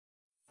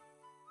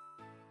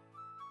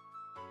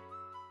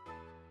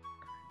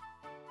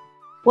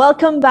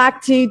Welcome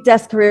back to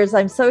Desk Careers.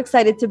 I'm so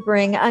excited to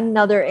bring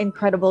another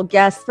incredible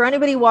guest. For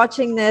anybody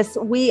watching this,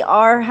 we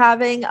are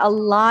having a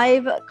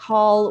live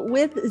call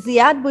with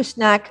Ziad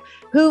Burshnaq,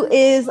 who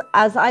is,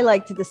 as I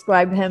like to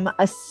describe him,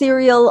 a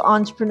serial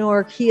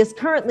entrepreneur. He is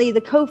currently the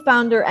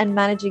co-founder and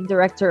managing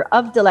director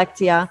of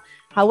Delektia.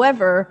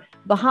 However,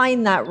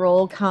 behind that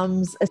role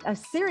comes a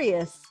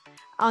serious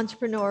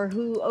entrepreneur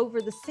who,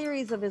 over the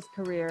series of his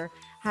career,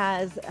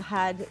 has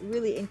had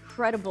really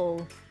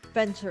incredible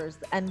ventures,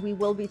 and we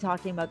will be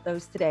talking about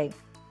those today.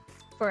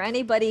 For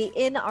anybody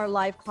in our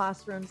live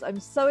classrooms, I'm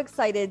so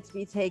excited to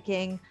be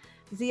taking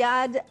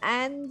Ziad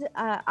and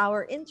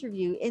our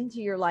interview into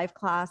your live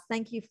class.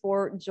 Thank you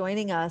for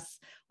joining us.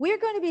 We're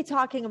going to be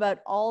talking about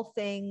all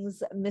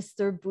things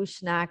Mr.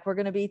 Bushnaq. We're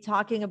going to be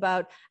talking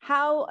about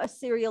how a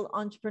serial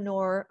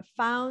entrepreneur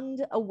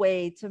found a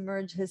way to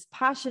merge his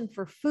passion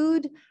for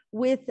food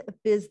with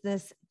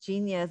business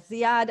genius.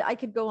 Ziad, I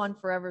could go on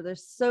forever.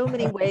 There's so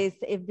many ways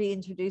to be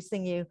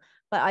introducing you,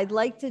 but I'd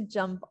like to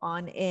jump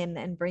on in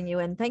and bring you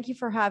in. Thank you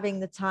for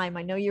having the time.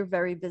 I know you're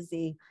very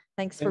busy.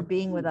 Thanks for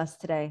being with us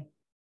today.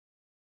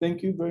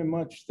 Thank you very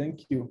much.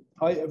 Thank you.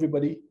 Hi,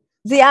 everybody.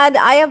 Ziad,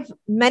 I have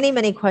many,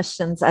 many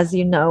questions. As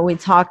you know, we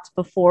talked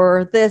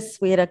before this.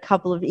 We had a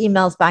couple of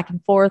emails back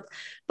and forth.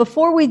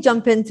 Before we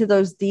jump into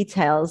those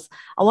details,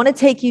 I want to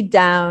take you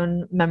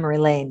down memory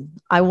lane.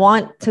 I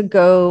want to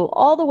go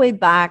all the way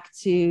back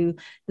to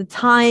the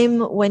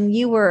time when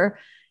you were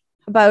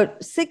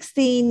about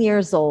 16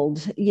 years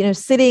old. You know,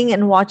 sitting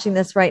and watching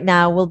this right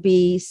now will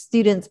be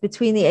students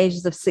between the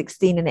ages of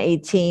 16 and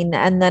 18.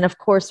 And then, of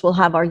course, we'll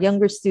have our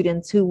younger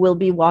students who will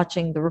be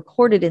watching the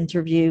recorded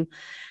interview.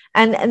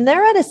 And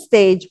they're at a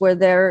stage where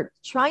they're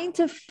trying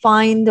to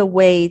find a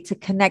way to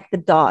connect the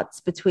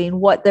dots between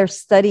what they're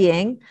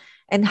studying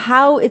and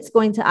how it's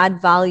going to add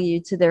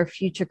value to their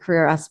future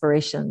career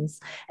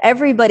aspirations.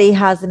 Everybody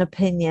has an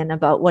opinion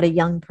about what a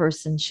young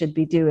person should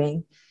be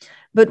doing.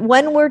 But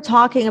when we're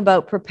talking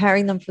about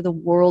preparing them for the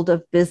world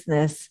of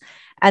business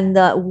and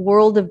the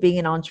world of being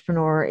an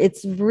entrepreneur,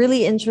 it's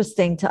really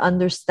interesting to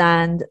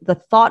understand the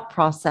thought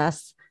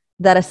process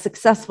that a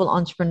successful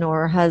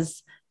entrepreneur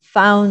has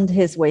found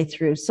his way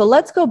through. So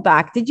let's go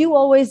back. Did you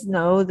always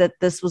know that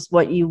this was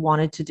what you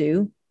wanted to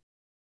do?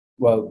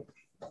 Well,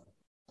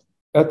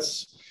 at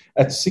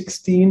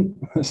 16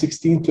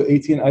 to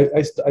 18,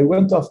 I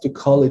went off to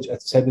college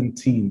at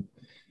 17.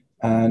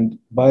 And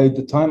by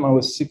the time I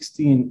was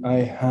 16, I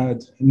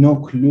had no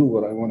clue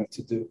what I wanted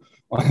to do,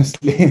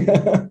 honestly.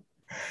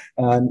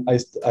 And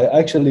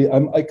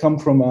I come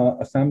from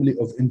a family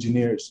of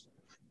engineers.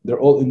 They're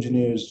all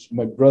engineers.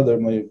 My brother,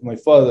 my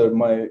father,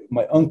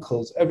 my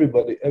uncles,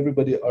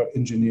 everybody are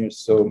engineers.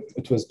 So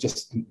it was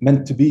just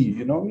meant to be,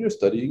 you know, you're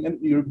studying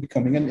and you're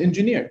becoming an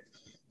engineer.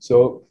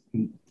 So,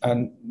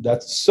 and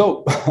that's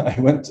so. I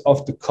went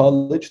off to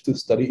college to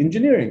study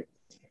engineering.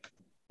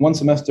 One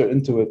semester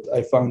into it,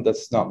 I found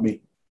that's not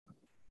me.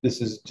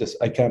 This is just,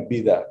 I can't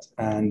be that.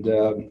 And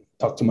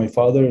talked to my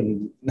father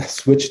and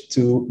switched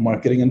to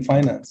marketing and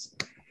finance.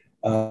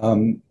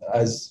 I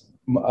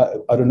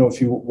don't know if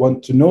you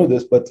want to know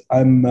this, but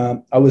I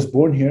was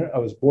born here. I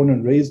was born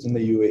and raised in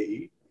the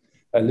UAE.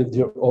 I lived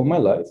here all my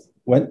life,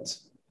 went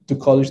to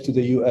college to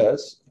the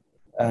US,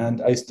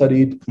 and I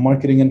studied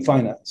marketing and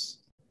finance.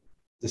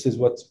 This is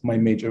what my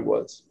major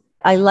was.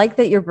 I like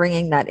that you're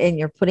bringing that in.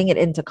 You're putting it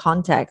into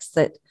context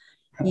that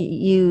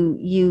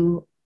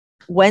you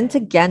went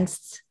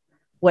against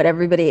what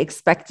everybody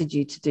expected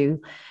you to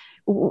do.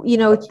 You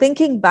know,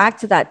 thinking back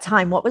to that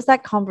time, what was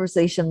that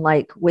conversation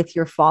like with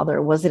your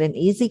father? Was it an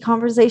easy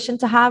conversation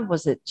to have?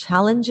 Was it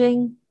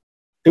challenging?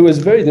 It was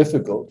very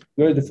difficult,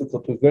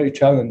 very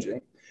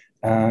challenging.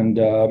 And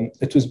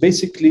it was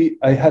basically,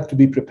 I had to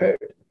be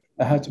prepared.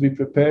 I had to be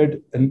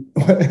prepared and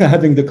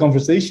having the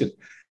conversation.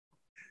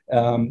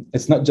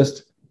 It's not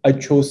just, I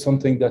chose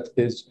something that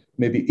is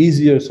maybe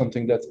easier,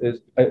 something that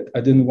is,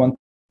 I didn't want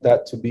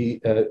that to be,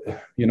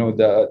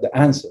 the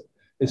answer.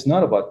 It's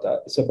not about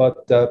that. It's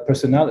about the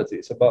personality.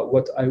 It's about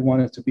what I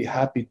wanted to be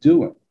happy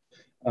doing.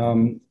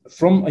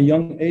 From a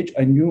young age,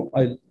 I knew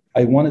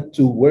I wanted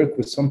to work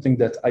with something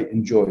that I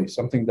enjoy,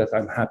 something that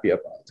I'm happy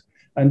about.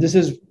 And this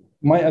is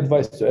my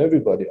advice to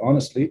everybody,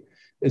 honestly,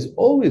 is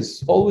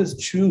always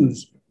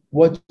choose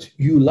what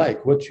you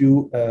like, what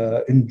you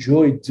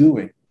enjoy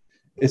doing.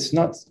 It's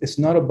not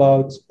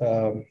about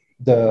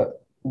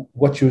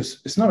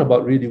it's not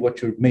about really what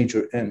you're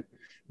major in,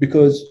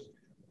 because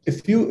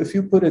if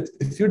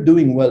you're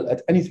doing well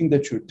at anything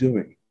that you're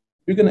doing,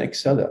 you're going to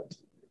excel at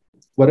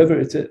whatever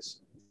it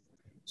is.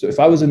 So if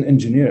I was an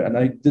engineer and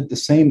I did the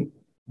same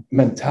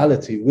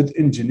mentality with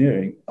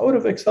engineering, I would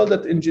have excelled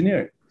at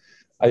engineering.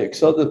 I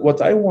excelled at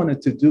what I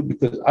wanted to do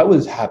because I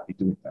was happy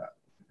doing that.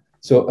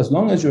 So as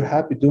long as you're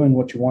happy doing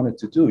what you wanted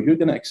to do, you're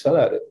going to excel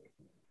at it.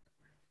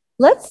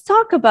 Let's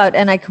talk about,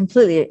 and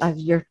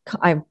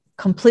I'm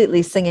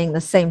completely singing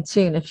the same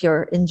tune. If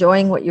you're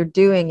enjoying what you're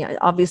doing,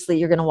 obviously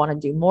you're going to want to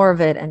do more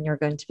of it and you're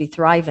going to be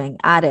thriving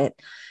at it.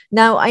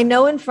 Now, I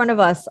know in front of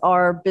us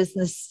are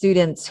business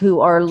students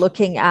who are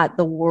looking at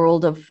the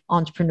world of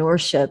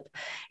entrepreneurship.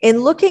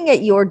 In looking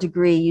at your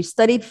degree, you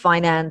studied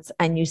finance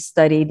and you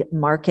studied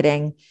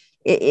marketing.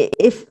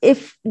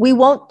 If we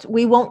won't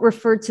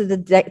refer to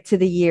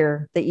the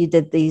year that you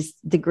did these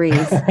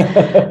degrees,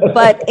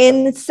 but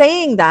in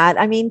saying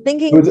that, I mean,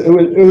 thinking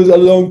it was a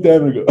long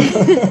time ago.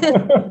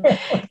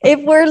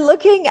 if we're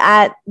looking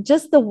at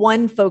just the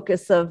one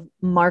focus of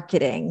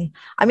marketing,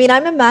 I mean,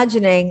 I'm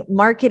imagining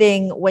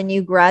marketing when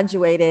you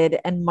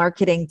graduated and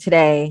marketing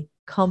today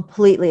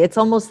completely. It's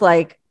almost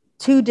like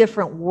two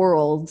different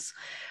worlds.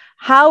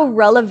 How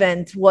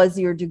relevant was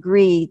your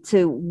degree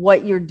to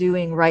what you're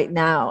doing right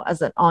now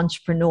as an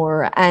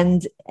entrepreneur?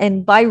 And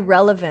by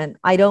relevant,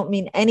 I don't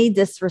mean any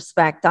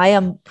disrespect. I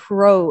am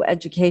pro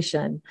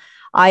education.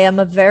 I am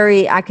a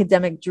very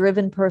academic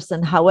driven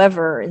person.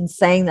 However, in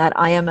saying that,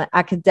 I am an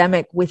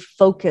academic with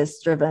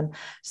focus driven.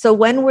 So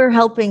when we're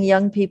helping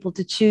young people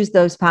to choose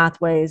those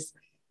pathways,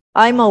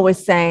 I'm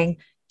always saying,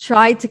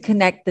 try to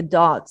connect the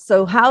dots.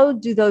 So how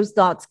do those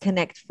dots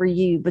connect for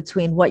you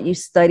between what you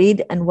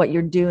studied and what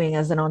you're doing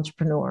as an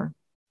entrepreneur?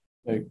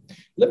 Like,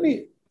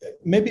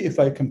 maybe if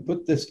I can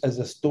put this as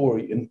a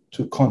story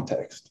into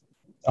context,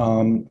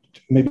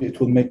 maybe it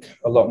will make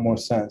a lot more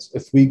sense.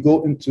 If we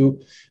go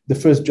into the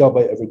first job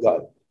I ever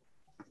got,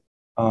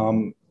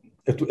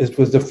 it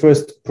was the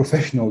first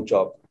professional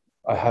job.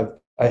 I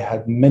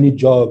had many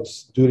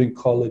jobs during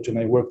college, and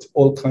I worked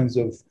all kinds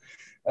of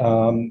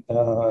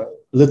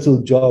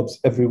little jobs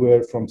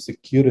everywhere, from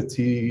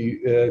security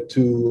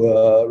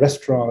to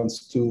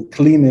restaurants to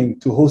cleaning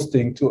to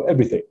hosting to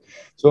everything.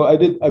 So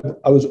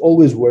I was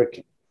always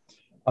working.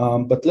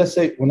 But let's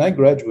say when I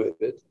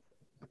graduated,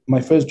 my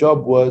first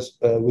job was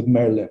with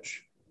Merrill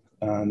Lynch.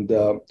 And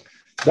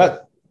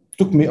that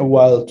took me a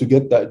while to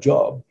get that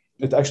job.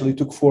 It actually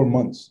took 4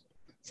 months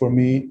for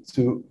me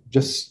to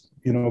just,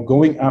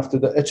 going after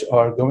the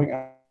HR, going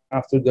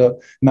after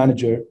the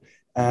manager,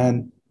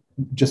 and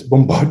just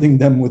bombarding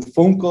them with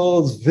phone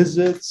calls,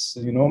 visits.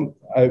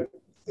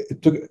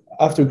 It took,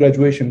 after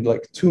graduation,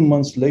 like 2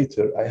 months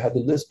later, I had a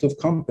list of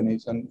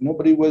companies and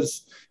nobody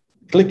was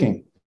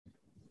clicking.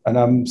 And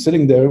I'm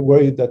sitting there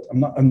worried that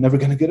I'm never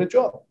going to get a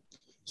job.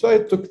 So I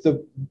took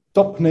the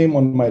top name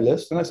on my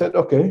list and I said,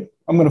 okay,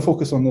 I'm going to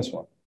focus on this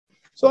one.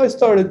 So I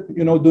started,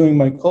 doing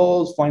my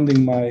calls,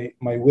 finding my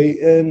way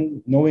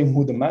in, knowing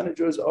who the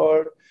managers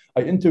are.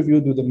 I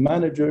interviewed with the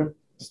manager,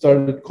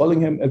 started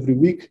calling him every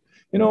week.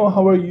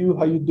 How are you?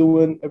 How you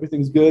doing?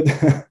 Everything's good.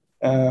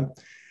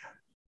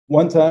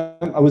 One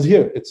time I was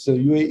here, it's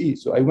UAE.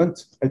 So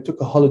I took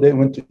a holiday and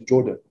went to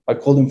Jordan. I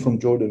called him from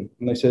Jordan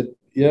and I said,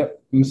 yeah,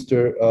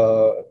 Mr.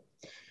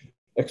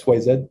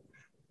 XYZ,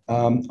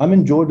 I'm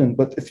in Jordan,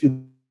 but if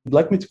you'd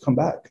like me to come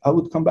back, I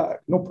would come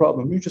back. No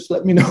problem. You just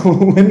let me know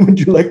when would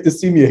you like to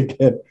see me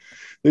again?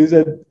 They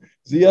said,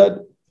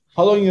 Ziad,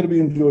 how long are you going to be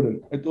in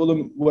Jordan? I told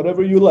him,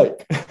 whatever you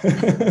like.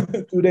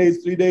 2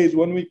 days, 3 days,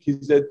 1 week.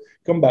 He said,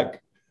 come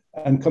back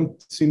and come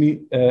see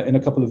me in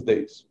a couple of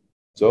days.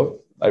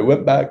 So I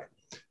went back.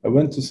 I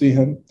went to see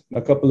him in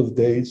a couple of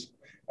days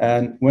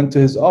and went to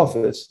his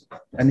office,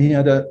 and he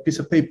had a piece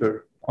of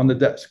paper on the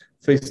desk,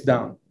 face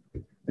down.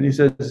 And he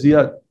said,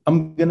 Ziad,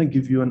 I'm going to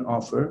give you an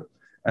offer,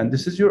 and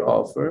this is your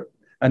offer,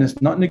 and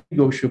it's not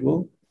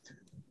negotiable.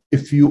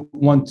 If you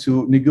want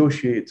to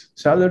negotiate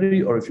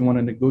salary or if you want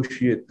to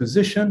negotiate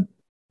position,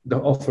 the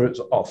offer is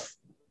off.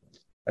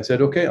 I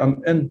said, okay,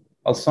 I'm in.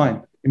 I'll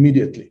sign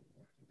immediately.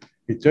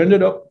 He turned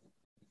it up.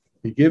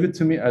 He gave it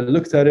to me. I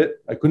looked at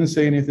it. I couldn't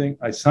say anything.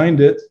 I signed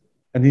it.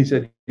 And he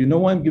said, you know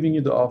why I'm giving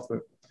you the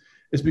offer?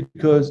 It's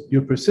because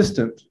you're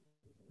persistent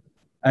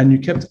and you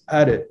kept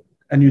at it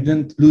and you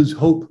didn't lose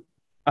hope.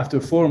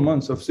 After 4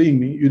 months of seeing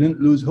me, you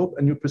didn't lose hope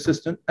and you're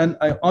persistent. And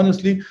I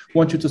honestly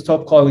want you to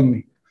stop calling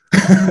me.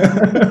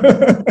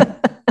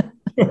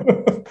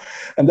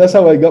 And that's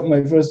how I got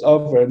my first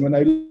offer. And when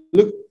I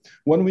looked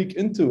 1 week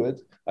into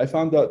it, I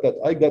found out that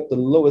I got the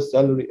lowest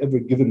salary ever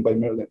given by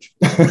Merrill Lynch.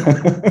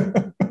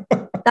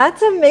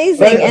 That's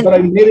amazing. But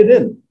I made it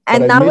in.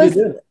 And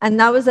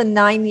that was a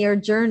 9-year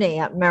journey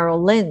at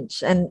Merrill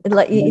Lynch. And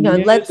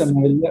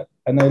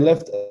I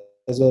left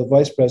as a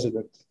vice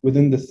president.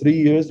 Within the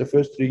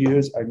first 3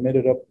 years, I made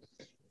it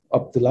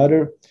up the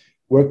ladder,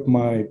 worked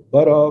my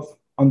butt off,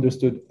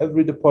 understood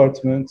every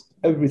department,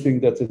 everything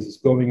that is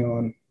going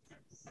on.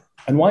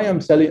 And why I'm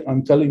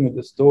telling you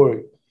this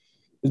story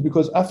is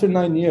because after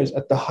 9 years,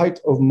 at the height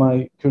of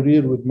my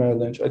career with Merrill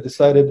Lynch, I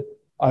decided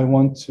I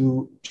want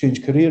to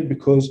change career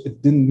because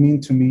it didn't mean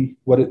to me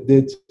what it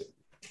did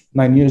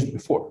 9 years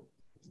before.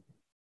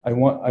 I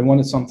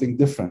wanted something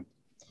different.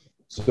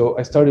 So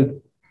I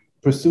started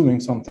pursuing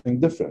something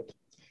different.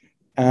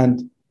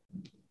 And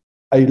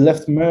I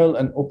left Merrill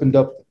and opened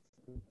up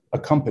a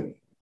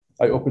company.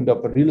 I opened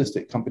up a real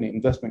estate company,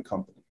 investment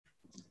company.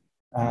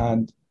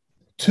 And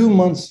 2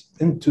 months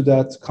into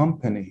that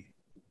company,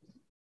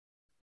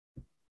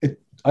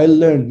 I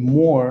learned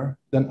more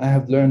than I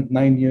have learned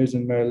 9 years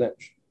in Merrill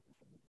Lynch.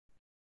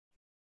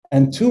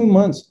 And 2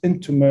 months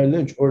into Merrill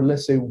Lynch, or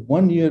let's say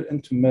 1 year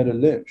into Merrill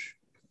Lynch,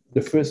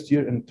 the first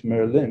year into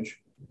Merrill Lynch,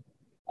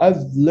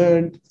 I've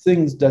learned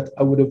things that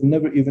I would have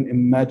never even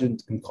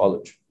imagined in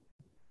college.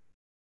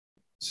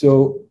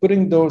 So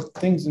putting those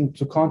things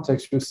into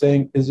context, you're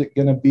saying, is it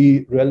going to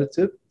be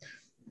relative?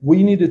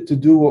 We needed to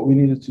do what we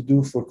needed to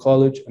do for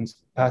college and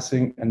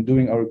passing and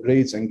doing our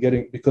grades and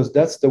getting, because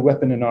that's the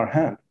weapon in our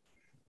hand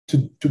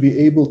to be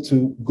able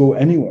to go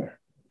anywhere.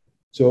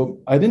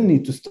 So I didn't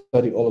need to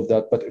study all of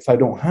that, but if I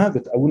don't have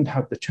it, I wouldn't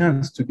have the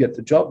chance to get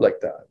a job like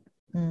that.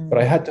 But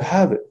I had to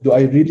have it.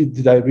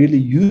 Did I really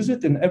use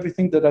it in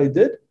everything that I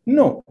did?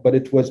 No, but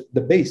it was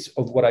the base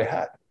of what I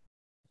had.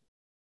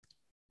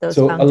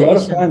 So a lot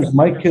of times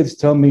my kids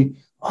tell me,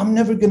 I'm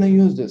never going to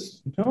use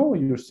this. No,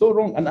 you're so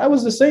wrong. And I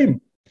was the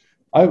same.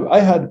 I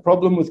had a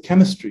problem with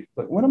chemistry.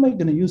 Like, when am I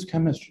going to use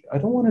chemistry? I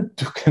don't want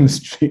to do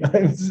chemistry.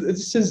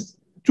 It's just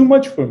too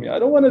much for me. I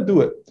don't want to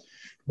do it.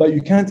 But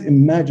you can't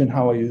imagine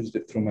how I used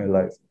it through my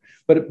life.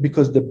 But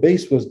because the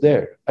base was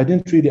there, I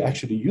didn't really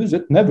actually use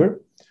it,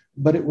 never.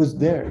 But it was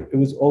there. It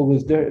was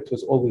always there. It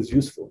was always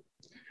useful.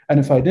 And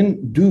if I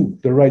didn't do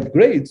the right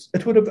grades,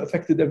 it would have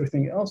affected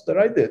everything else that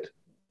I did.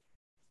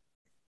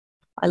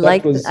 I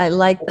like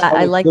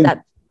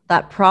that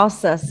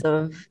process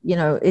of,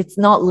 it's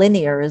not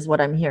linear is what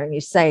I'm hearing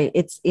you say.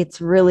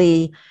 It's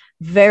really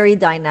very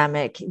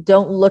dynamic.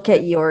 Don't look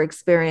at your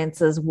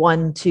experiences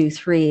 1, 2,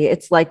 3.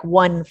 It's like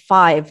 1,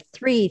 5,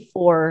 3,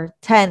 4,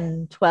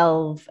 10,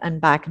 12, and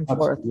back and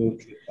forth.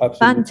 Absolutely.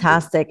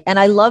 Fantastic. And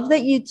I love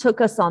that you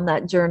took us on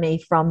that journey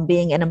from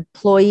being an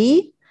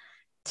employee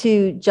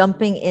to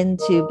jumping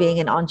into being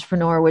an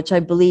entrepreneur, which I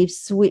believe,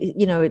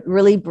 it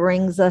really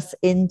brings us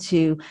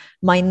into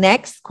my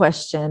next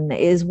question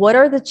is, what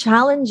are the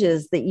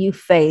challenges that you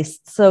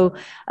faced? So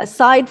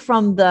aside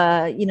from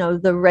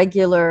the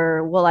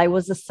regular, well, I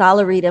was a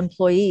salaried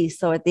employee.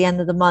 So at the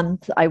end of the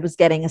month, I was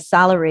getting a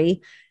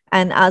salary.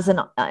 And as an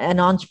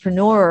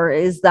entrepreneur,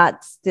 is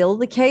that still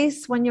the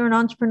case when you're an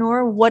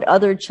entrepreneur? What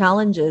other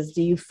challenges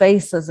do you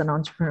face as an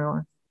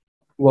entrepreneur?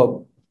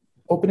 Well,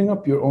 opening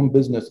up your own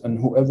business, and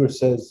whoever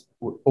says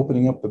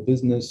opening up a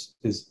business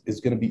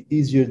is going to be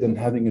easier than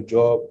having a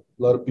job,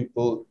 a lot of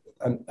people,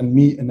 and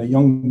me and a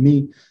young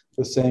me,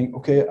 was saying,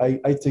 okay,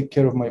 I take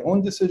care of my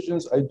own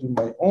decisions, I do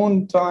my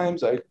own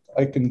times,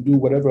 I can do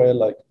whatever I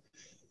like.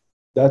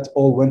 That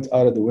all went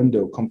out of the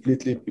window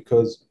completely,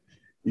 because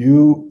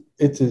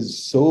it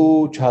is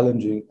so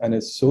challenging and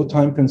it's so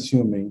time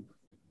consuming.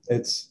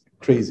 It's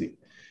crazy.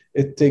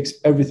 It takes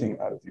everything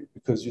out of you,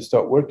 because you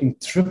start working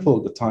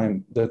triple the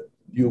time that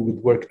you would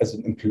work as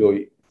an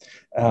employee.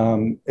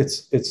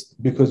 It's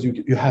because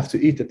you have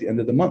to eat at the end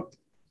of the month.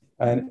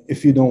 And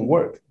if you don't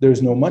work,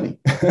 there's no money.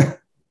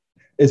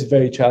 It's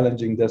very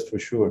challenging, that's for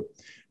sure.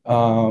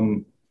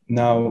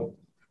 Now,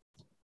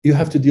 you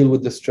have to deal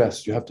with the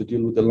stress. You have to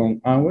deal with the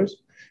long hours.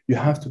 You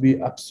have to be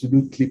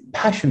absolutely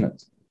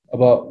passionate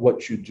about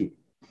what you do.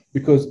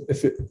 Because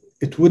if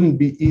it wouldn't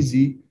be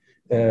easy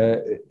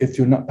if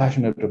you're not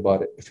passionate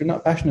about it. If you're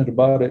not passionate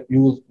about it,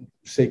 you will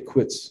say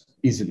quits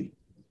easily.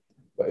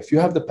 But if you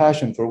have the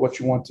passion for what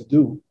you want to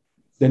do,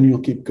 then you'll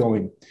keep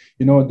going.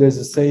 There's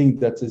a saying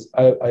that is,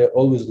 I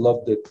always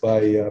loved it,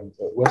 by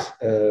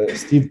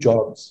Steve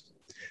Jobs.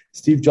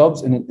 Steve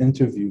Jobs, in an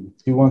interview,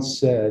 he once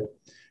said,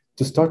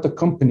 to start a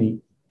company,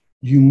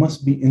 you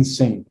must be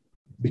insane,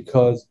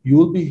 because you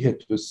will be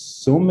hit with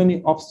so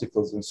many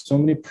obstacles and so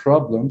many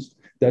problems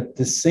that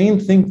the same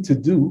thing to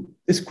do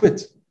is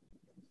quit.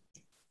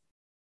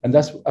 And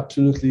that's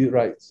absolutely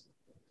right.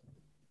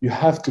 You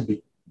have to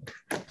be.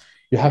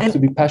 You have to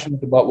be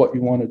passionate about what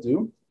you want to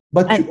do,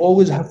 but you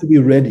always have to be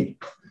ready.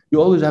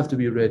 You always have to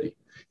be ready.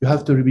 You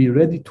have to be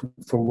ready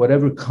for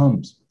whatever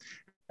comes.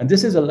 And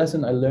this is a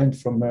lesson I learned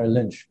from Merrill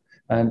Lynch.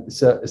 And it's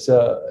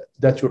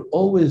that you're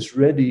always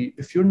ready.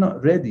 If you're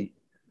not ready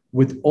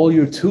with all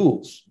your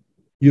tools,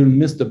 you'll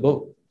miss the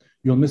boat.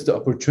 You'll miss the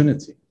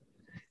opportunity.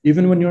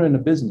 Even when you're in a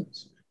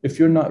business, if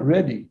you're not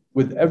ready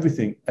with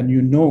everything and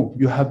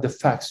you have the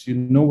facts, you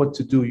know what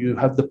to do, you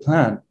have the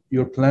plan,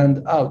 you're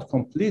planned out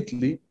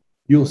completely,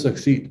 you'll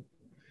succeed.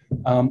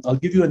 I'll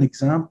give you an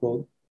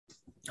example.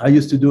 I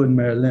used to do in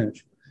Merrill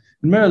Lynch.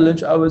 In Merrill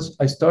Lynch,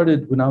 I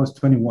started when I was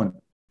 21.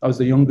 I was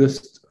the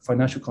youngest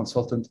financial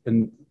consultant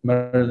in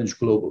Merrill Lynch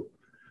Global.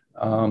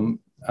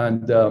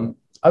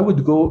 I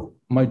would go,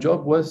 my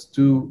job was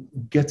to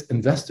get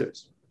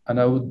investors. And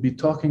I would be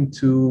talking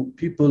to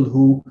people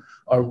who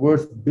are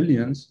worth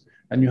billions.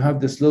 And you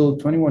have this little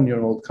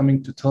 21-year-old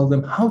coming to tell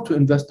them how to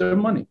invest their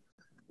money.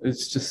 It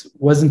just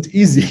wasn't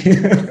easy.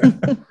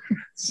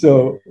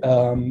 So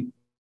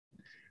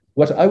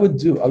what I would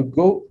do, I would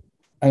go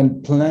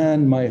and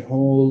plan my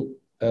whole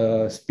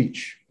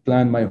speech,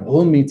 plan my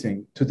whole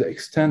meeting to the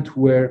extent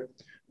where,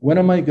 when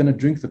am I going to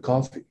drink the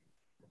coffee?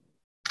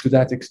 To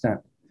that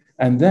extent.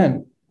 And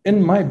then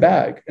in my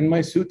bag, in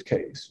my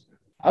suitcase,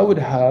 I would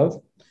have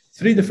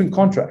 3 different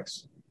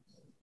contracts.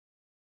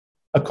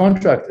 A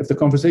contract if the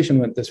conversation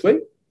went this way,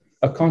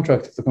 a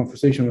contract if the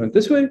conversation went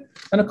this way,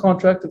 and a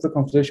contract if the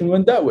conversation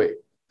went that way.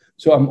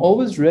 So I'm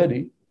always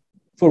ready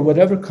for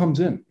whatever comes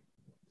in.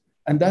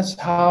 And that's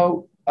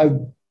how I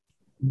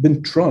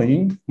been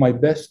trying my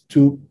best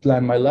to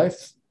plan my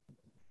life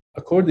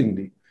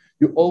accordingly.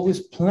 You always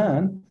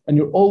plan and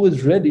you're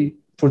always ready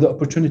for the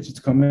opportunity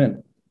to come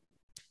in.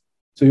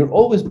 So you're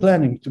always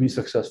planning to be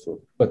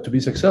successful, but to be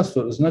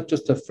successful is not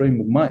just a frame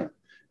of mind.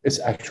 It's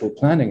actual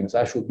planning. It's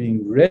actual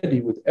being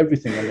ready with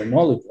everything and the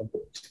knowledge and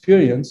the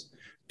experience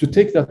to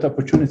take that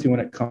opportunity when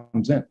it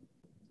comes in.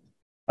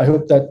 I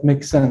hope that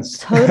makes sense.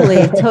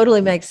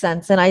 Totally makes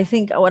sense. And I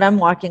think what I'm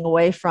walking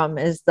away from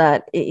is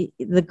that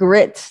the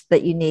grit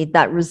that you need,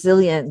 that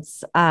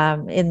resilience,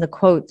 in the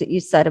quote that you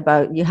said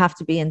about you have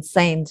to be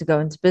insane to go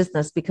into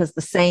business, because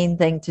the sane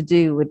thing to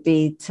do would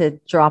be to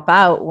drop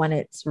out when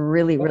it's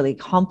really, really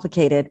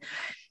complicated.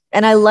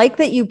 And I like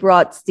that you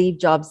brought Steve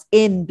Jobs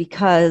in,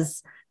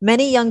 because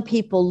many young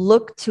people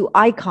look to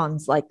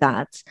icons like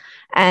that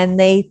and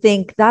they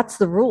think that's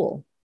the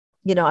rule.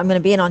 You know, I'm going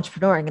to be an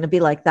entrepreneur, I'm going to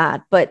be like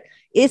that. But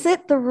is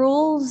it the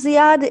rule,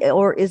 Ziad,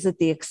 or is it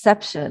the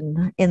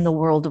exception in the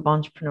world of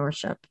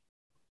entrepreneurship?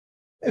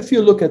 If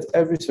you look at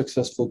every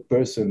successful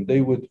person,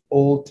 they would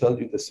all tell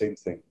you the same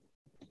thing.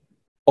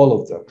 All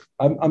of them.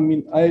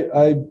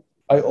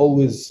 I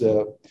always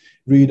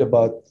read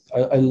about,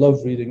 I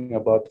love reading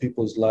about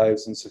people's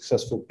lives and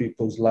successful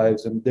people's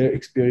lives and their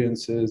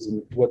experiences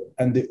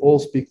and they all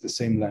speak the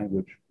same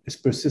language. It's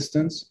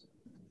persistence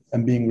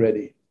and being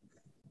ready.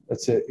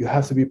 That's it. You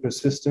have to be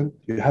persistent.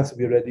 You have to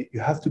be ready. You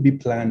have to be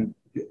planned.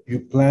 You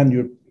plan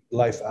your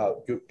life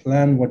out. You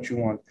plan what you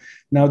want.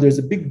 Now, there's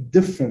a big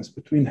difference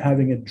between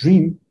having a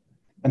dream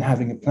and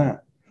having a plan.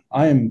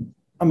 I'm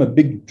a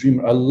big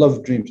dreamer. I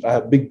love dreams. I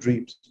have big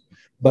dreams.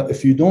 But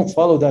if you don't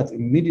follow that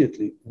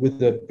immediately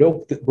with a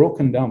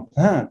broken down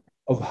plan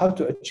of how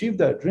to achieve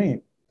that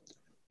dream,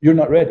 you're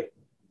not ready.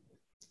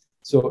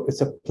 So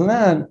it's a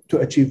plan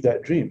to achieve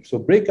that dream. So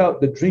break out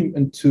the dream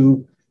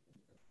into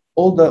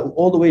all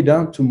the way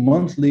down to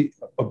monthly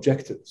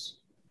objectives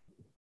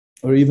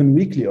or even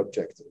weekly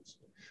objectives.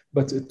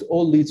 But it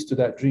all leads to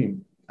that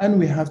dream. And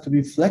we have to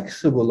be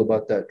flexible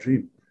about that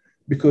dream,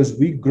 because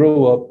we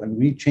grow up and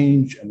we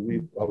change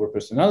and our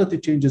personality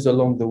changes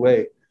along the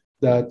way.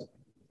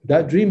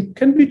 That dream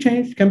can be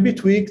changed, can be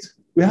tweaked.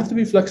 We have to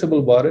be flexible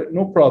about it,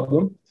 no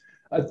problem.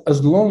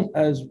 As long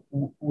as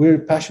we're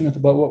passionate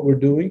about what we're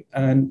doing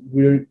and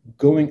we're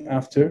going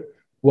after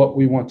what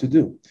we want to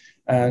do.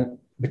 And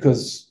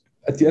because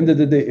at the end of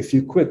the day, if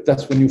you quit,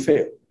 that's when you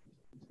fail.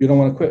 You don't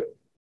want to quit.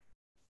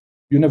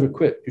 You never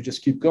quit. You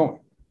just keep going.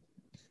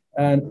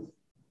 And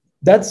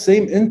that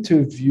same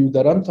interview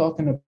that I'm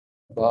talking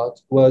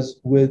about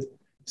was with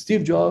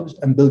Steve Jobs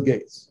and Bill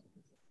Gates.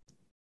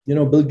 You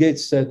know, Bill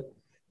Gates said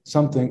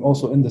something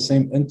also in the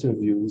same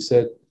interview. He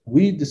said,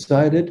 we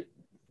decided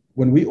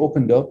when we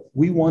opened up,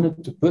 we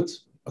wanted to put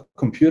a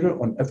computer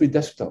on every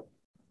desktop.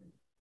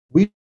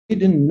 We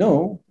didn't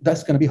know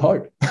that's going to be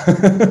hard.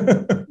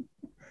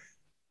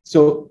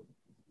 So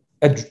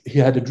he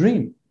had a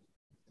dream,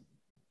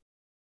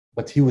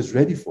 but he was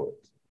ready for it.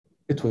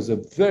 It was a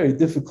very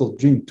difficult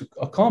dream to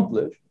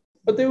accomplish,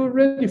 but they were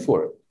ready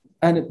for it.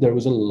 And there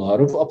was a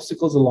lot of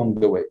obstacles along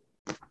the way,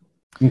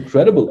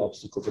 incredible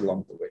obstacles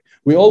along the way.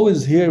 We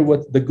always hear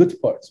what the good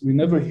parts. We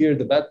never hear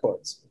the bad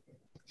parts.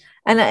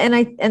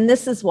 And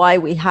this is why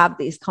we have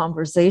these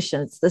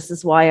conversations. This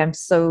is why I'm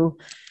so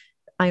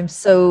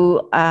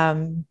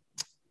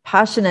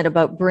passionate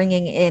about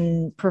bringing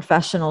in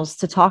professionals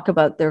to talk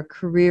about their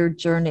career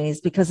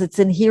journeys, because it's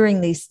in hearing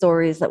these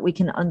stories that we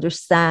can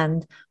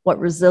understand what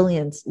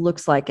resilience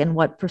looks like and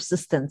what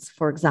persistence,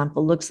 for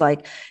example, looks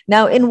like.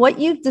 Now, in what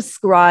you've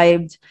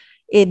described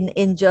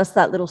in just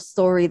that little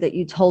story that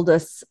you told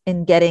us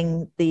in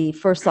getting the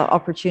first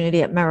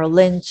opportunity at Merrill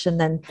Lynch and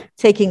then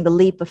taking the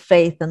leap of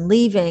faith and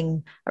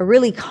leaving a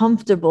really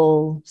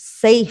comfortable,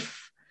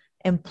 safe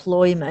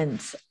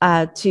employment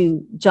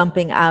to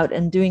jumping out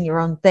and doing your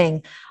own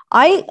thing.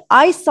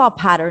 I saw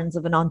patterns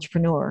of an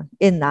entrepreneur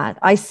in that.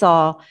 I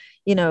saw,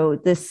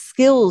 the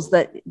skills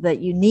that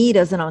you need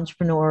as an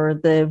entrepreneur,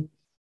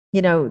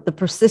 the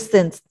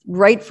persistence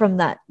right from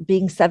that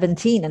being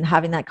 17 and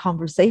having that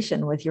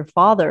conversation with your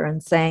father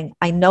and saying,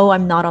 I know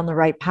I'm not on the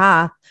right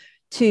path,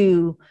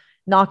 to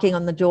knocking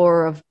on the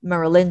door of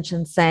Merrill Lynch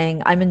and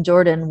saying, I'm in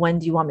Jordan, when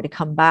do you want me to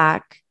come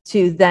back?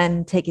 To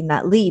then taking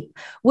that leap.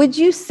 Would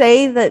you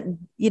say that,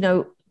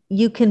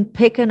 you can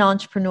pick an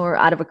entrepreneur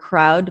out of a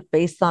crowd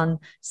based on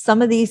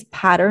some of these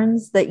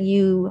patterns that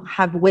you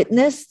have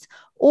witnessed?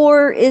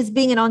 Or is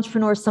being an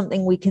entrepreneur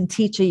something we can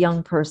teach a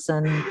young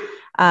person,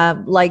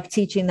 like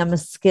teaching them a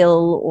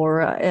skill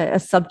or a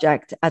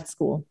subject at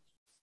school?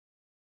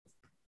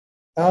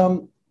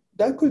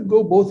 That could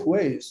go both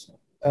ways.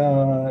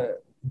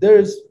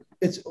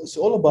 It's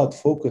all about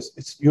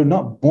focus. You're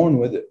not born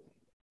with it.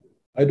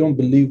 I don't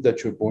believe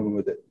that you're born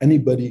with it.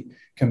 Anybody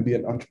can be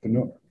an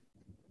entrepreneur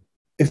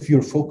if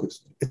you're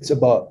focused. It's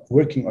about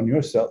working on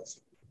yourself.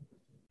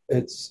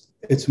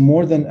 It's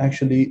more than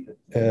actually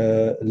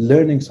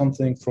learning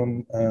something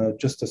from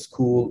just a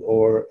school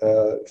or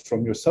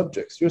from your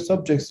subjects. Your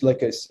subjects,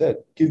 like I said,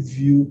 give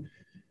you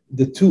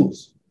the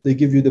tools. They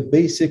give you the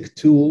basic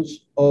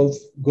tools of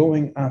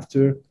going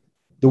after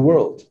the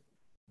world.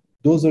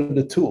 those are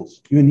the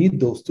tools. You need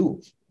those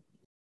tools.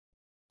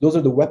 Those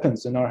are the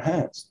weapons in our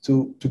hands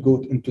to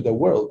go into the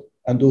world.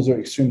 And those are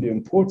extremely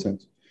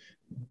important.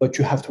 But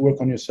you have to work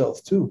on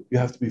yourself too. You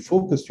have to be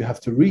focused. You have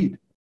to read.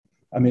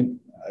 I mean,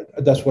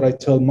 that's what I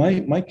tell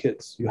my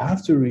kids. You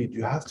have to read.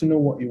 You have to know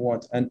what you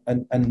want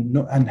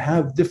and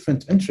have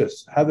different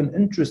interests. Have an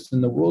interest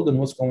in the world and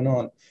what's going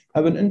on.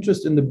 Have an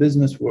interest in the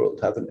business world.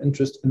 Have an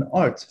interest in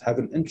art. Have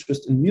an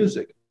interest in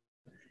music.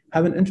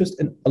 Have an interest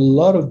in a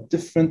lot of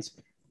different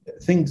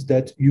things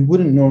that you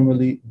wouldn't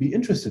normally be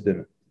interested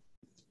in.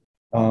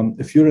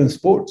 If you're in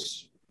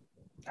sports,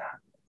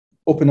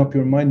 open up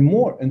your mind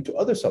more into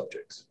other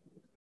subjects.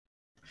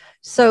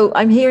 So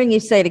I'm hearing you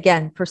say it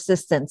again,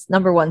 persistence,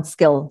 number one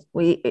skill.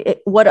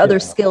 What other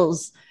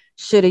skills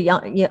should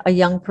a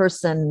young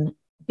person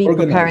be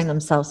preparing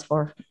themselves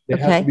for? They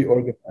have to be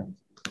organized.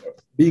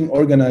 Being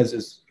organized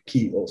is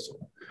key also.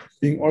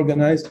 Being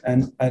organized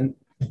and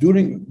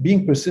during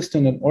being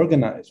persistent and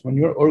organized. When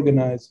you're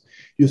organized,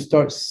 you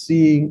start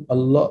seeing a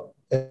lot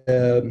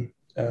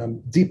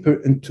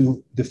deeper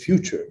into the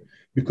future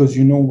because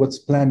you know what's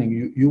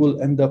planning. You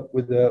will end up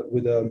with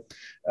a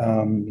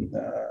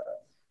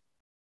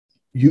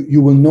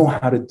you will know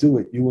how to do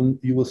it. You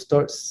will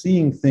start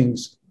seeing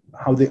things,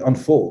 how they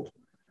unfold.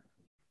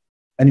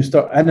 And you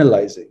start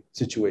analyzing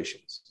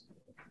situations.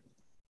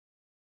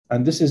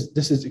 And this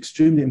is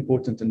extremely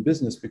important in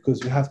business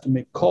because you have to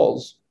make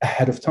calls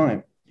ahead of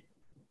time.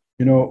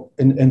 You know,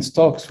 in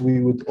stocks, we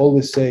would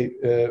always say,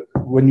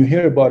 when you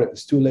hear about it,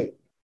 it's too late.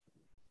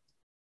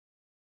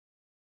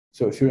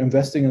 So if you're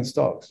investing in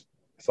stocks,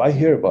 if I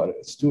hear about it,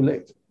 it's too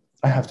late.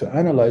 I have to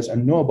analyze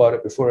and know about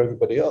it before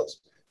everybody else.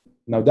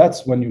 Now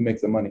that's when you make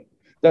the money.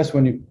 That's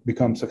when you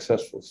become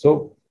successful.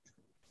 So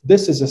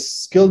this is a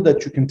skill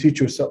that you can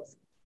teach yourself.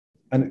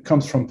 And it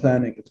comes from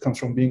planning. It comes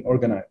from being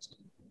organized.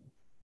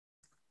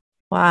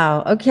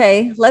 Wow.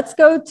 Okay. Let's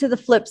go to the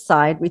flip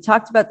side. We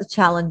talked about the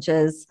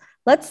challenges.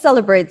 Let's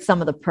celebrate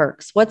some of the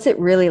perks. What's it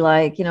really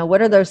like? You know,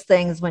 what are those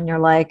things when you're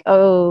like,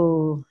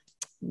 oh,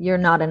 you're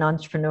not an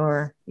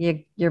entrepreneur,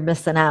 you're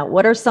missing out?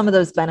 What are some of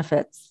those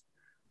benefits?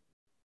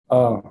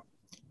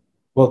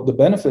 Well, the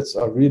benefits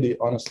are really,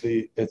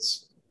 honestly,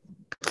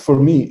 for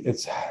me,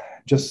 it's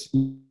just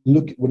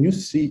look, when you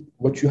see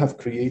what you have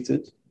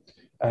created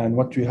and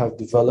what you have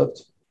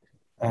developed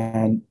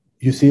and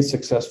you see it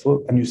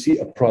successful and you see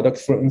a product,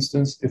 for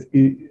instance, with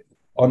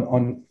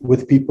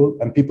people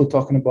and people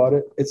talking about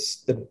it,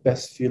 it's the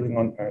best feeling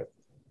on earth.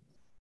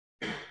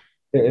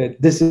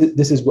 This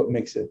is what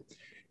makes it.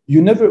 We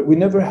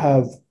never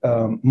have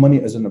money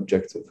as an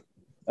objective.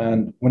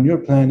 And when you're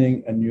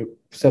planning and you're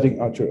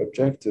setting out your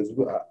objectives,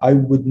 I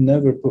would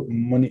never put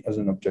money as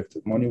an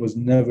objective. Money was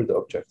never the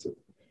objective.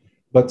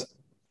 But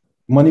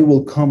money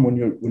will come when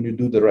you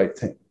do the right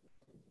thing.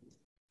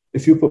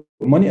 If you put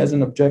money as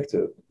an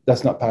objective,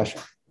 that's not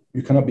passion.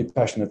 You cannot be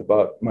passionate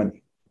about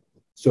money.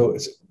 So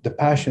the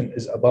passion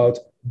is about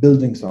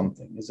building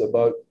something, it's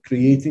about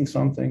creating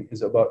something,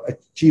 it's about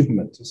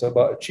achievement, it's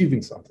about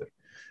achieving something.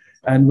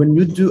 And when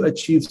you do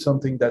achieve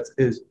something that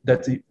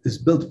is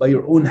built by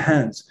your own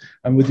hands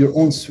and with your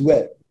own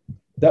sweat,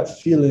 that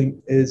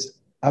feeling is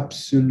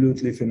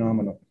absolutely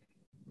phenomenal.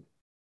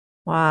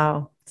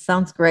 Wow.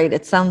 Sounds great.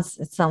 It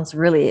sounds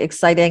really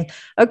exciting.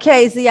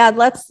 Okay, Ziad,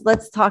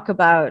 let's talk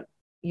about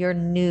your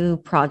new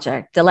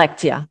project,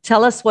 Delektia.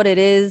 Tell us what it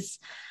is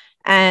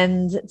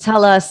and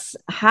tell us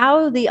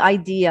how the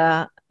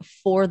idea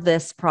for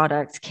this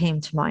product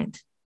came to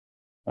mind.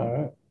 All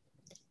right.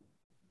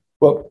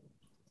 Well,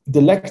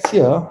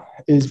 Delektia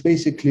is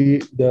basically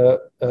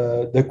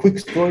the quick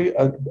story,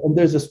 and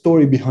there's a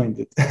story behind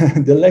it.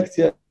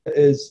 Delektia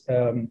is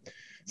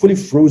fully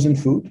frozen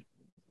food,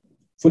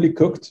 fully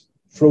cooked,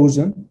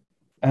 frozen,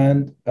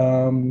 and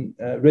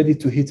ready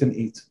to heat and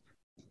eat.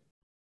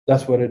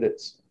 That's what it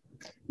is.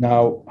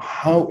 Now,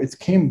 how it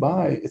came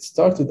by, it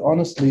started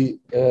honestly.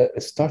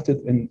 It started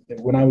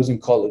when I was in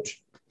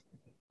college.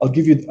 I'll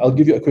give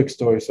you a quick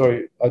story.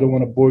 Sorry, I don't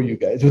want to bore you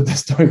guys with the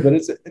story, but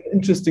it's an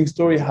interesting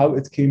story how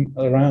it came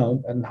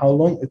around and how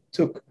long it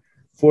took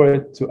for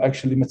it to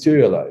actually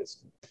materialize.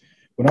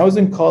 When I was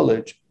in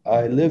college,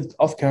 I lived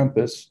off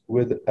campus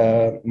with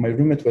my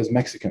roommate was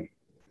Mexican,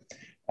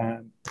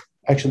 and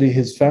actually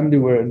his family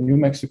were in New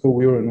Mexico.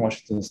 We were in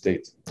Washington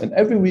State, and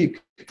every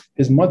week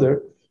his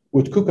mother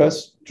would cook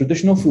us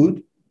traditional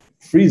food,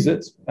 freeze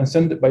it, and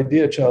send it by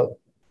DHL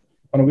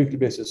on a weekly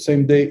basis,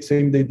 same day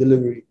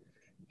delivery.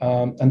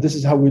 And this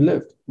is how we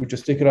lived. We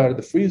just take it out of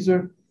the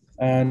freezer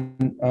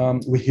and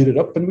we heat it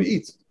up and we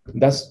eat.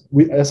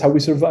 That's how we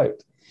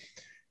survived.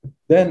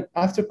 Then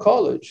after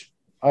college,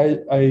 I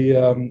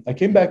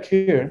came back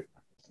here,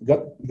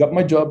 got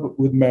my job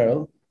with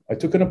Merrill. I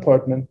took an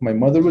apartment. My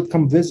mother would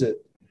come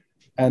visit,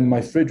 and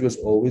my fridge was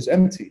always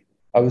empty.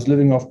 I was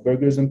living off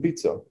burgers and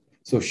pizza.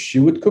 So she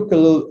would cook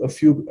a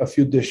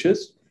few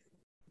dishes,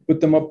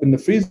 put them up in the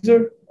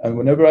freezer, and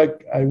whenever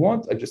I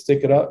want, I just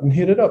take it out and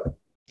heat it up.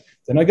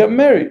 Then I got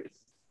married,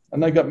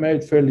 and I got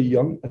married fairly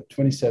young at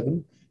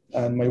 27,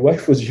 and my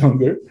wife was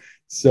younger.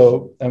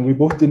 And we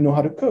both didn't know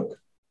how to cook.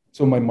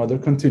 So my mother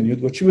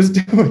continued what she was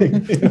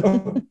doing, you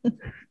know.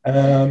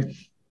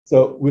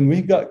 So when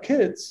we got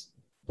kids,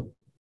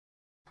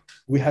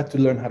 we had to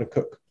learn how to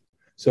cook.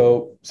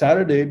 So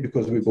Saturday,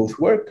 because we both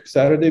work,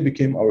 Saturday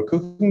became our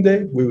cooking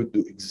day. We would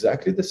do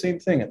exactly the same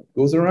thing. It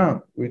goes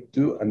around. We'd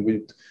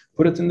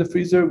put it in the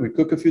freezer. We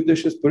cook a few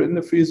dishes, put it in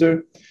the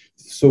freezer,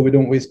 so we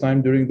don't waste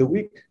time during the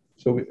week.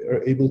 So we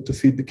are able to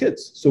feed the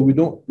kids. So we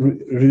don't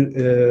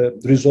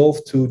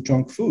resolve to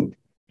junk food,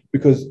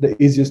 because the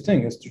easiest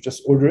thing is to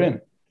just order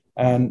in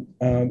and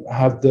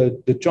have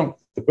the junk,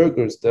 the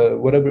burgers, the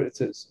whatever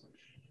it is.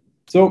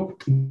 So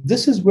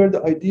this is where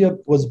the idea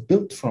was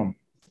built from.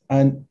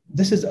 And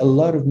this is a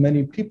lot of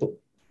many people.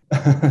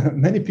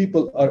 Many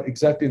people are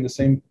exactly in the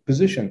same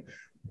position.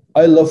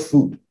 I love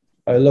food.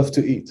 I love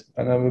to eat.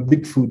 And I'm a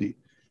big foodie.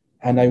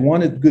 And I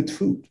wanted good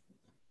food,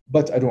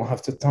 but I don't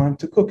have the time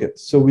to cook it.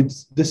 So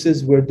this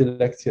is where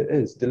Delektia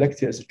is.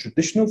 Delektia is a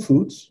traditional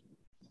foods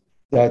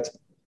that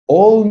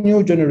all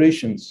new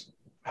generations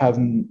have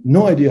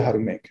no idea how to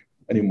make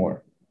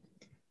anymore.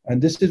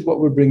 And this is what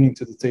we're bringing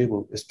to the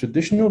table, is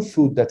traditional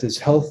food that is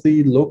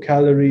healthy, low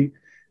calorie,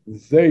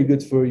 very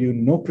good for you,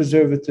 no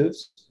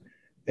preservatives,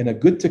 in a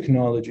good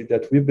technology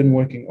that we've been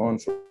working on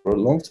for a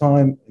long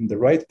time, in the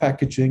right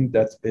packaging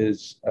that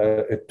is,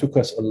 it took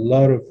us a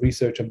lot of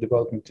research and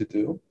development to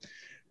do.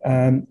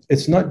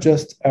 It's not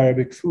just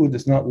Arabic food,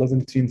 it's not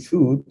Levantine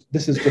food.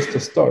 This is just a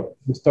start.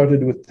 We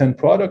started with 10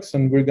 products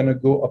and we're going to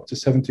go up to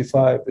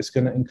 75. It's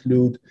going to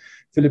include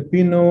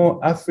Filipino,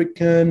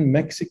 African,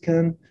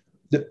 Mexican,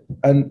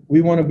 and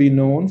we want to be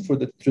known for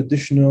the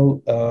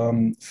traditional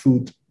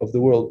food of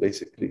the world,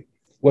 basically.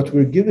 What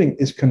we're giving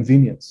is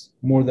convenience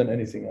more than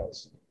anything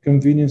else.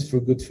 Convenience for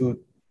good food.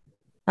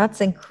 That's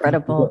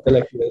incredible.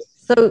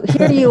 So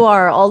here you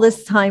are all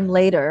this time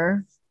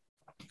later.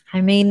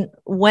 I mean,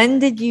 when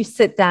did you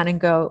sit down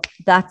and go,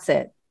 that's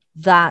it,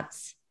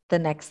 that's the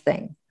next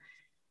thing?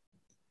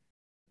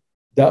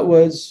 That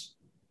was,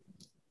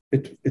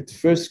 it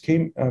first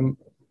came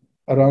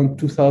around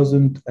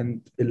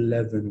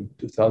 2011,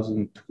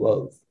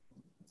 2012.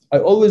 I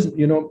always,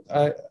 you know,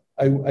 I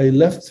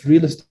left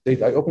real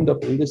estate. I opened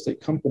up a real estate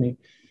company,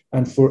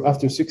 and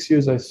after 6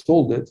 years, I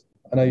sold it.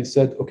 And I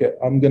said, okay,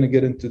 I'm going to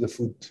get into the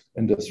food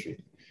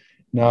industry.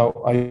 Now,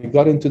 I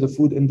got into the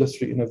food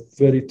industry in a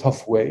very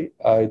tough way.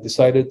 I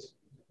decided,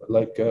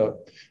 like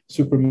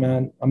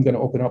Superman, I'm going to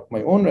open up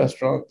my own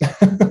restaurant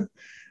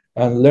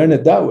and learn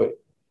it that way.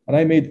 And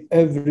I made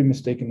every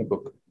mistake in the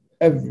book,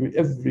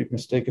 every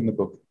mistake in the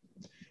book.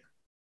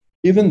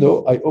 Even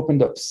though I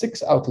opened up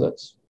 6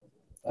 outlets,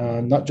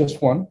 not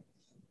just one,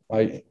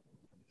 I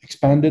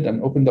expanded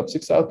and opened up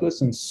 6 outlets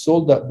and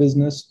sold that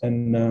business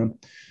in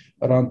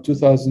around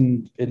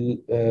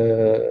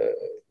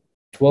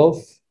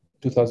 2012,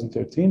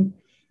 2013.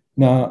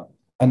 Now,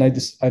 and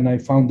I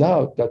found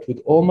out that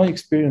with all my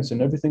experience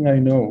and everything I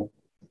know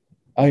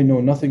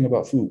nothing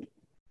about food.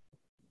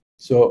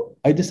 So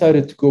I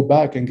decided to go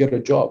back and get a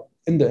job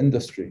in the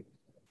industry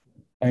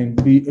and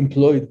be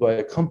employed by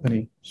a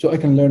company so I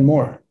can learn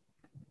more.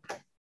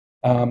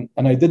 And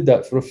I did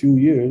that for a few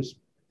years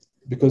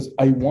because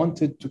I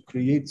wanted to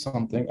create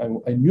something.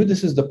 I knew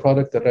this is the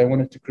product that I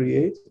wanted to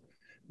create,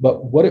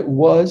 but what it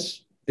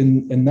was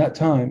in that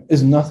time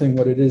is nothing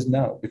what it is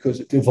now,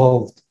 because it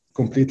evolved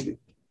completely.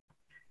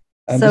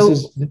 And so,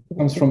 this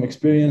comes from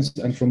experience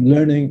and from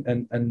learning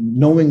and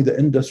knowing the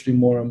industry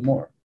more and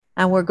more.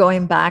 And we're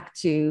going back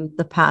to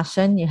the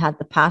passion. You had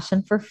the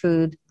passion for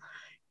food.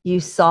 You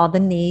saw the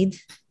need.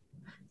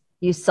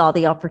 You saw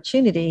the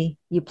opportunity.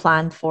 You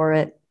planned for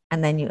it.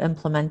 And then you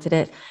implemented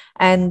it.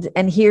 And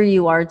here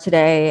you are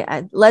today.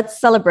 Let's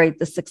celebrate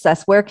the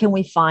success. Where can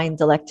we find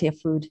Delektia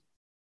food?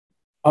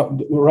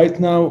 Right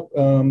now,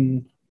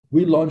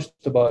 we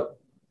launched about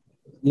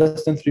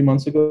less than 3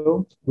 months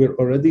ago. We're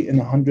already in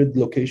 100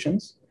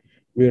 locations.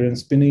 We're in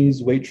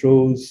Spinneys,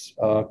 Waitrose,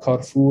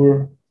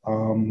 Carrefour,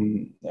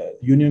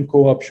 Union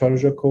Co-op,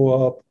 Sharjah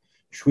Co-op,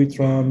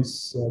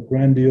 Shweetrams,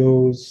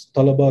 Grandiose,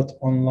 Talabat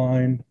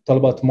Online,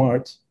 Talabat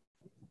Mart,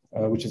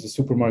 which is a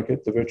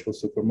supermarket, the virtual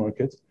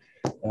supermarket.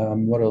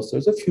 What else?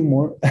 There's a few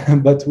more,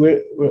 but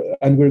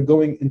we're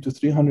going into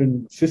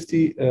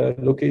 350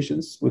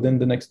 locations within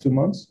the next 2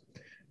 months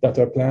that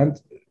are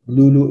planned.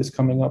 Lulu is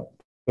coming up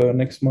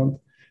next month,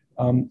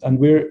 and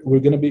we're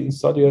going to be in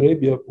Saudi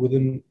Arabia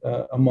within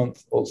a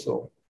month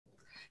also.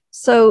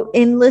 So,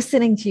 in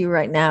listening to you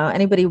right now,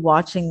 anybody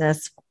watching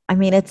this, I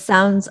mean, it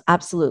sounds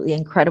absolutely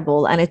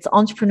incredible, and it's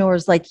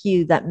entrepreneurs like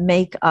you that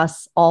make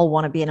us all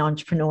want to be an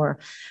entrepreneur.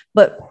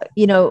 But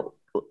you know,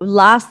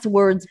 last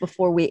words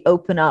before we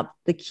open up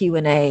the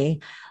Q&A,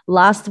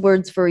 last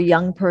words for a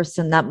young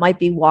person that might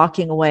be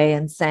walking away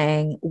and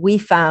saying, we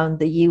found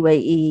the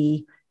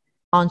UAE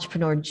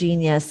entrepreneur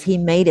genius. He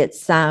made it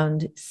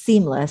sound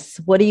seamless.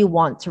 What do you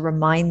want to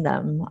remind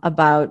them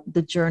about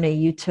the journey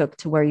you took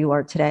to where you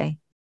are today?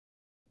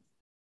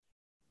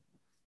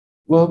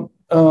 Well,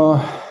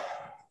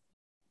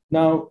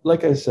 now,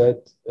 like I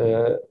said,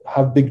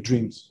 have big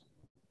dreams,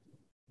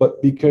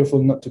 but be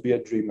careful not to be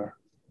a dreamer.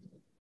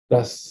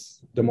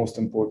 That's the most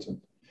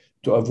important.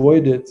 To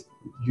avoid it,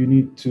 you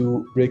need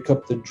to break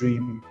up the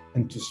dream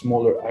into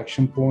smaller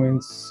action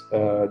points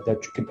that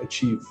you can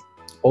achieve.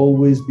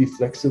 Always be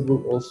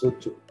flexible also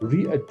to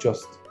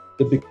readjust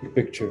the big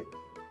picture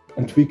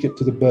and tweak it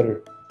to the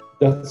better.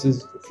 That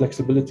is,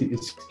 flexibility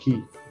is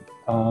key.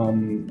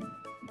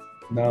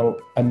 Now,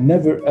 and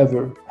never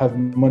ever have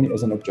money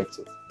as an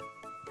objective,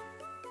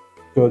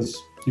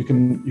 because you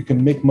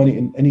can make money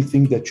in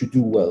anything that you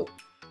do well.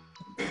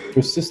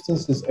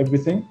 Persistence is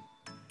everything,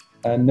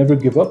 and never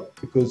give up,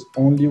 because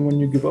only when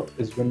you give up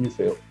is when you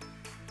fail.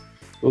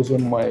 Those are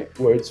my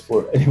words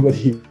for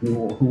anybody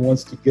who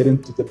wants to get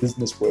into the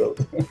business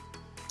world.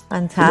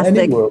 Fantastic. In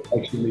any world,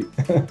 actually.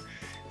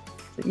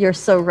 You're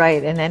so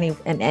right, in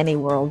any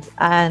world.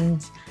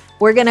 And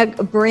we're going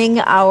to bring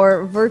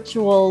our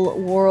virtual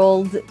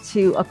world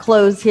to a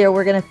close here.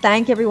 We're going to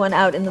thank everyone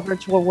out in the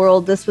virtual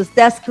world. This was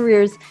Desk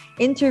Careers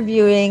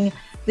interviewing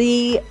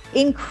the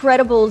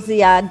incredible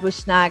Ziad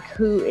Burshnaq,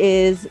 who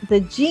is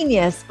the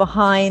genius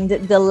behind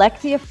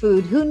Delektia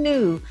Food. Who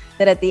knew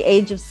that at the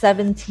age of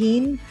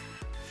 17,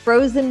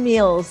 frozen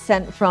meals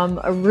sent from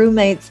a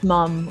roommate's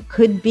mom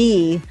could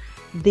be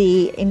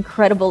the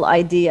incredible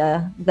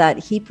idea that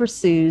he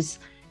pursues?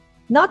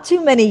 Not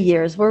too many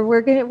years.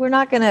 We're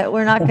not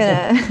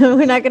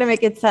gonna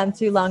make it sound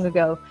too long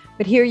ago.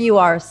 But here you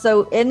are.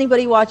 So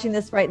anybody watching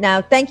this right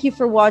now, thank you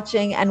for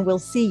watching, and we'll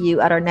see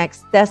you at our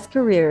next Desk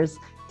Careers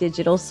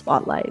Digital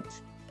Spotlight.